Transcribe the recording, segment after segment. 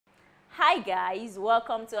Hi guys,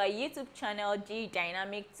 welcome to our YouTube channel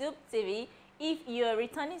Gdynamictube TV. If you're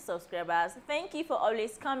returning subscribers, thank you for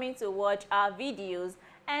always coming to watch our videos.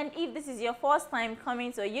 And if this is your first time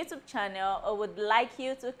coming to our YouTube channel, I would like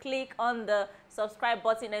you to click on the subscribe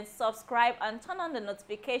button and subscribe and turn on the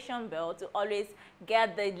notification bell to always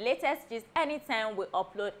get the latest gist anytime we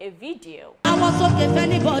upload a video. I was okay if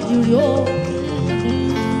anybody,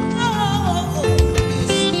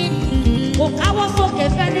 I was okay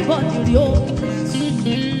if anybody, I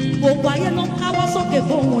was okay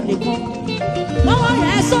for one. Mama,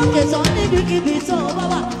 yes, okay, so you give it so. I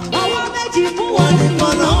want to make you one in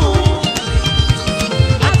Mono.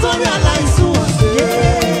 I told you I like so.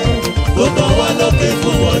 But I want to be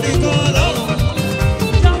for one in Mono.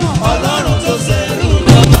 All I want to say,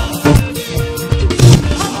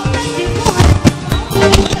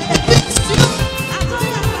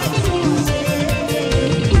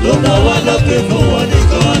 look how I look for one in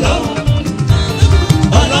Mono.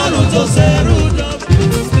 All I want to say,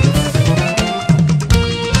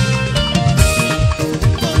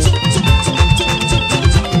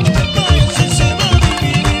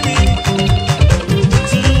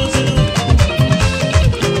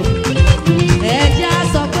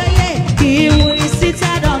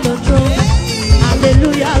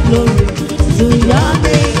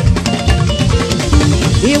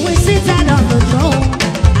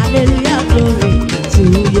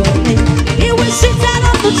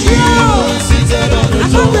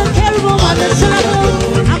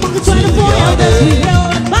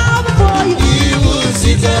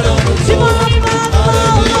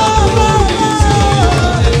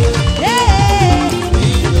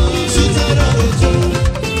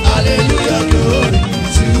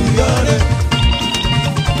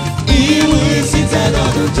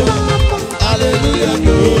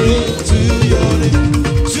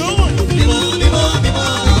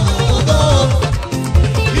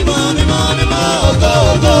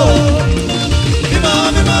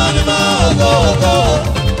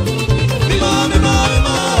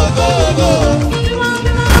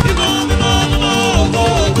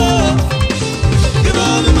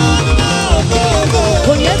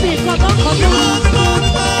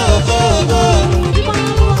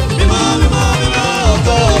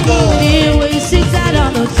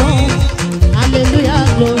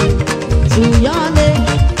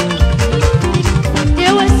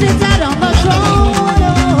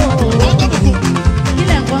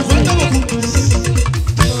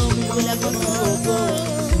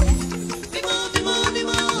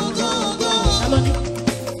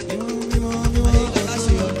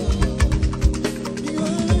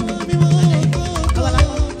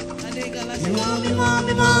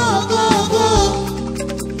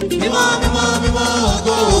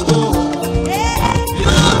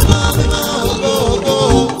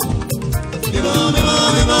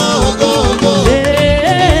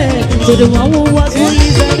 to the one who was only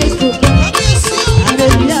very stupid.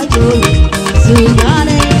 Hallelujah, glory to your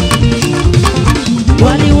name.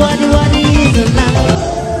 What is the Lamb?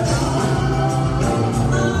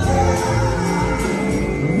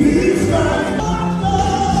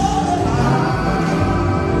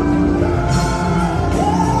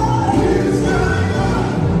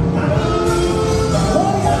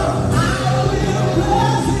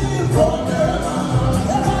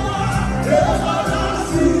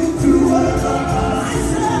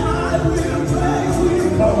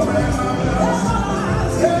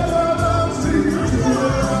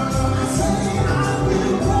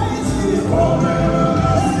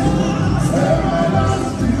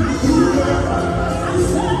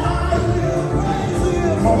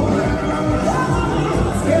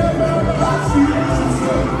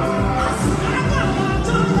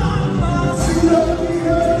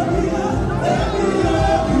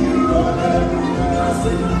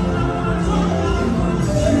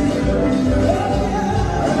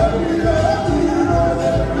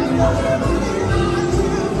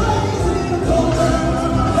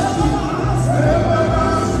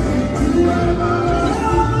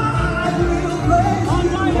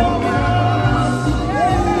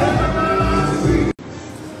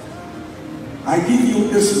 I give you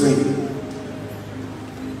this ring.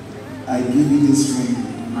 I give you this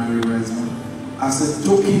ring, my husband, as a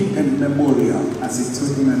token and memorial. As a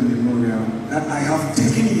token and memorial that I have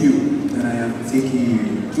taken you, and I am taking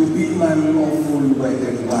you to be my lawful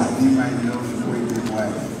wedded wife. Be my lawful wedded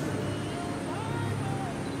wife.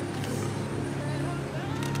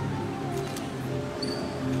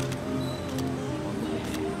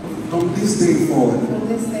 From this day forward,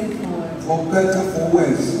 for better, for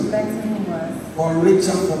worse, for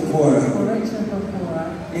richer, for poorer,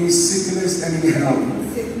 in sickness and in health,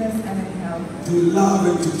 sickness and in health, to love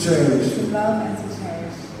and to cherish, to love and to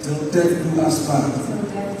cherish, till death do us part, till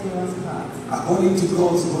death do us part, according to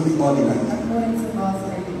God's holy ordinance. according to God's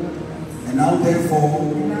holy ordinance. And now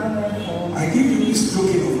therefore, I give you this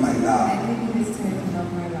token of my I love. give you this token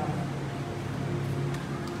of my love.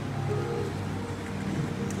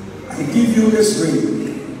 I give you this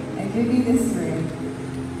ring I give you this ring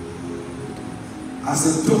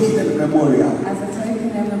as a token and memorial as a token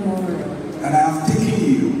and memorial that I have taken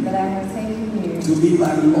you that I have taken you to be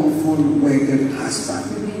my lawful wedded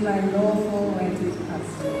husband. to be my lawful wedded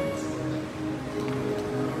husband.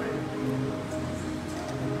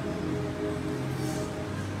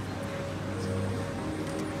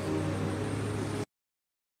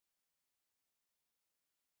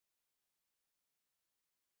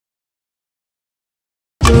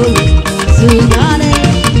 To your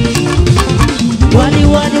name. What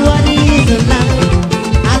is the Lamb?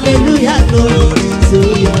 Hallelujah, glory to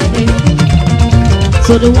your name.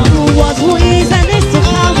 So the one who was, who is, and is to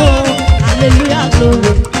come. Hallelujah,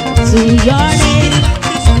 glory to your name.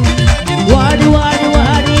 What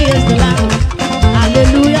is the Lamb?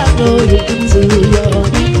 Hallelujah, glory to your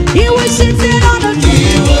name. He was sitting on the throne.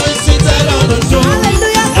 He was seated on the throne.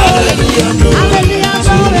 Hallelujah, glory. Hallelujah,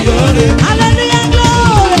 glory. Hallelujah,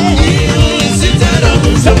 glory.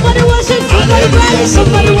 Somebody worship, somebody praise,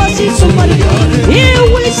 somebody worship, somebody. Here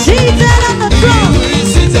we seated on the throne.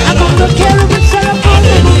 Among the cherubim, seraphim,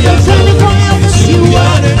 among the 24 elders, you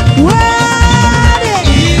are worthy.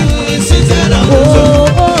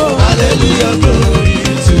 Hallelujah, glory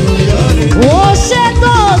to your name. Oh,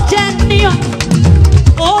 Sheto Genio.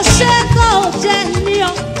 Oh, Sheto Genio.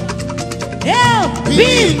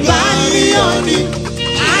 Bimbanioni,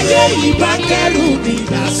 Aye, Ibakerubi,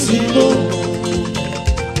 Nasimo.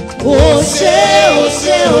 Oh, oh,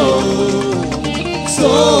 So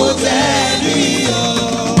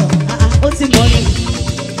Daniel. What's in morning?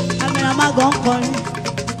 I'm going to call.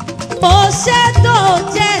 Oh, Sheto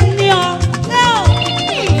Genio.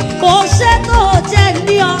 Oh, Sheto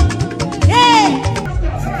Genio. Hey.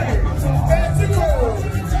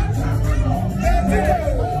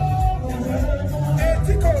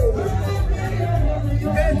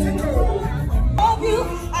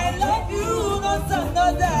 I love you, not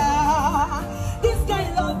another. This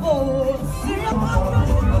kind of love,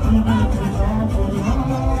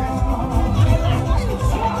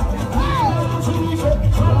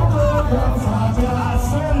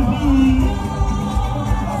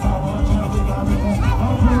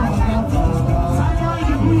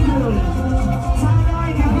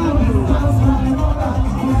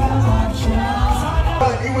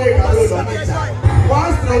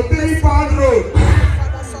 Once the 3 pound road.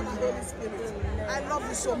 Father, Son, and Holy Spirit. I love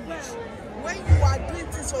you so much. When you are doing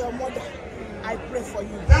things for your mother, I pray for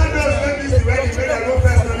you. That does when you made a no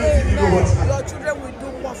personality, you know what? Your children will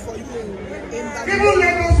do more for you. In the People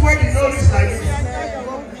let us when you know this like this.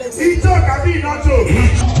 God bless you. He talk, I mean not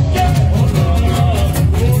joke.